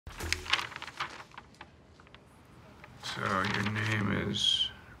So your name is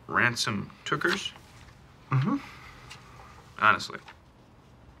Ransom Tookers? Mm-hmm. Honestly.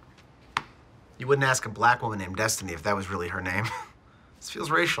 You wouldn't ask a black woman named Destiny if that was really her name. This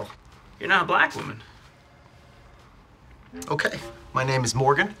feels racial. You're not a black woman. Okay. My name is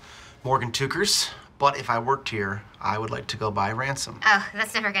Morgan Tookers. But if I worked here, I would like to go by Ransom. Oh,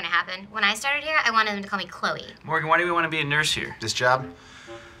 that's never gonna happen. When I started here, I wanted them to call me Chloe. Morgan, why do we want to be a nurse here? This job,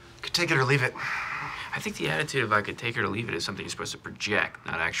 could take it or leave it. I think the attitude of I could take it or leave it is something you're supposed to project,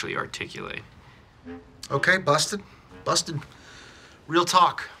 not actually articulate. Okay, busted. Busted. Real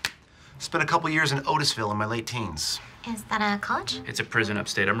talk. Spent a couple years in Otisville in my late teens. Is that a college? It's a prison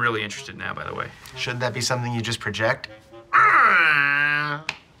upstate. I'm really interested now, by the way. Shouldn't that be something you just project?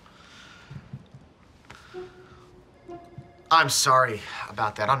 I'm sorry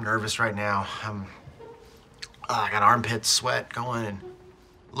about that. I'm nervous right now. I got armpits, sweat going, and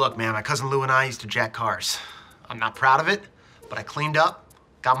look, man, my cousin Lou and I used to jack cars. I'm not proud of it, but I cleaned up,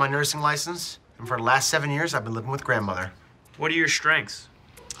 got my nursing license, and for the last 7 years, I've been living with grandmother. What are your strengths?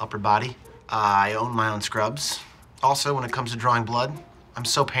 Upper body. I own my own scrubs. Also, when it comes to drawing blood, I'm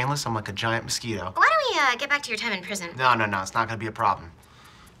so painless, I'm like a giant mosquito. Why don't we get back to your time in prison? No, it's not gonna be a problem.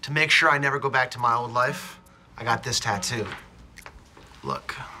 To make sure I never go back to my old life, I got this tattoo.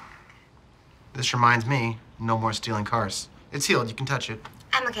 Look, this reminds me, no more stealing cars. It's healed, you can touch it.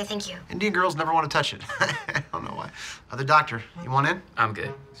 I'm okay, thank you. Indian girls never want to touch it. I don't know why. Other doctor, you want in? I'm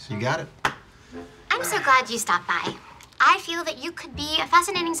good. You got it. I'm so glad you stopped by. I feel that you could be a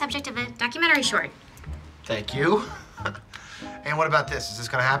fascinating subject of a documentary short. Thank you. And what about this? Is this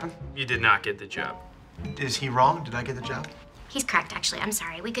gonna happen? You did not get the job. Is he wrong? Did I get the job? He's correct, actually. I'm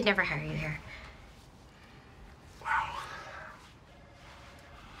sorry. We could never hire you here. Wow.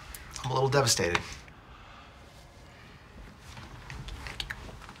 I'm a little devastated.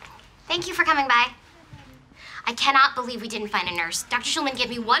 Thank you for coming by. I cannot believe we didn't find a nurse. Dr. Schulman gave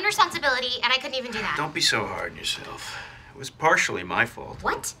me one responsibility, and I couldn't even do that. Don't be so hard on yourself. It was partially my fault.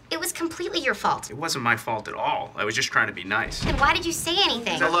 What? It was completely your fault. It wasn't my fault at all. I was just trying to be nice. Then why did you say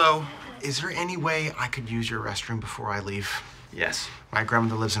anything? Hello. Is there any way I could use your restroom before I leave? Yes. My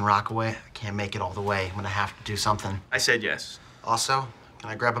grandmother lives in Rockaway. I can't make it all the way. I'm gonna have to do something. I said yes. Also, can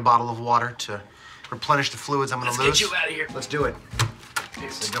I grab a bottle of water to replenish the fluids I'm gonna lose? Let's get you out of here. Let's do it.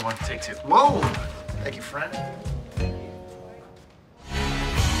 It's a good one. Take two. Whoa! Thank you, friend.